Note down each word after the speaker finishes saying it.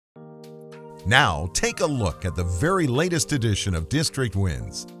Now, take a look at the very latest edition of District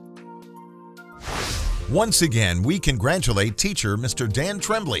Wins. Once again, we congratulate teacher Mr. Dan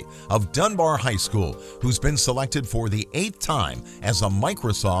Tremblay of Dunbar High School, who's been selected for the 8th time as a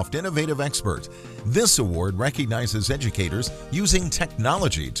Microsoft Innovative Expert. This award recognizes educators using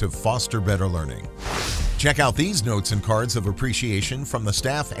technology to foster better learning. Check out these notes and cards of appreciation from the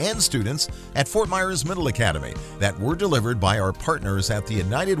staff and students at Fort Myers Middle Academy that were delivered by our partners at the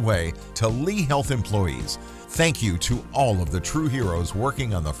United Way to Lee Health employees. Thank you to all of the true heroes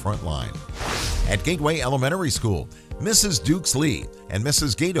working on the front line. At Gateway Elementary School, Mrs. Dukes Lee and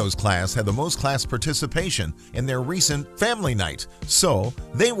Mrs. Gato's class had the most class participation in their recent family night, so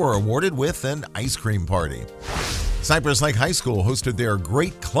they were awarded with an ice cream party. Cypress Lake High School hosted their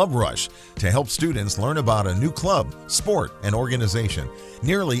Great Club Rush to help students learn about a new club, sport, and organization.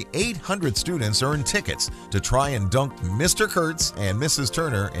 Nearly 800 students earned tickets to try and dunk Mr. Kurtz and Mrs.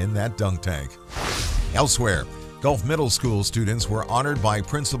 Turner in that dunk tank. Elsewhere, Gulf Middle School students were honored by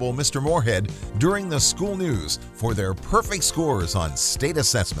Principal Mr. Moorhead during the school news for their perfect scores on state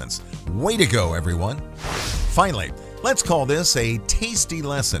assessments. Way to go, everyone! Finally, let's call this a tasty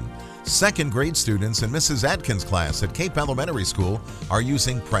lesson. Second grade students in Mrs. Atkins' class at Cape Elementary School are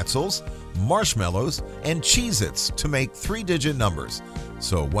using pretzels, marshmallows, and Cheez-Its to make 3-digit numbers.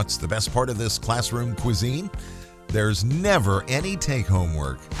 So what's the best part of this classroom cuisine? There's never any take-home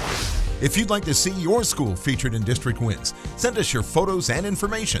work. If you'd like to see your school featured in District Wins, send us your photos and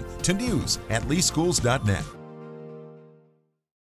information to news@leeschools.net.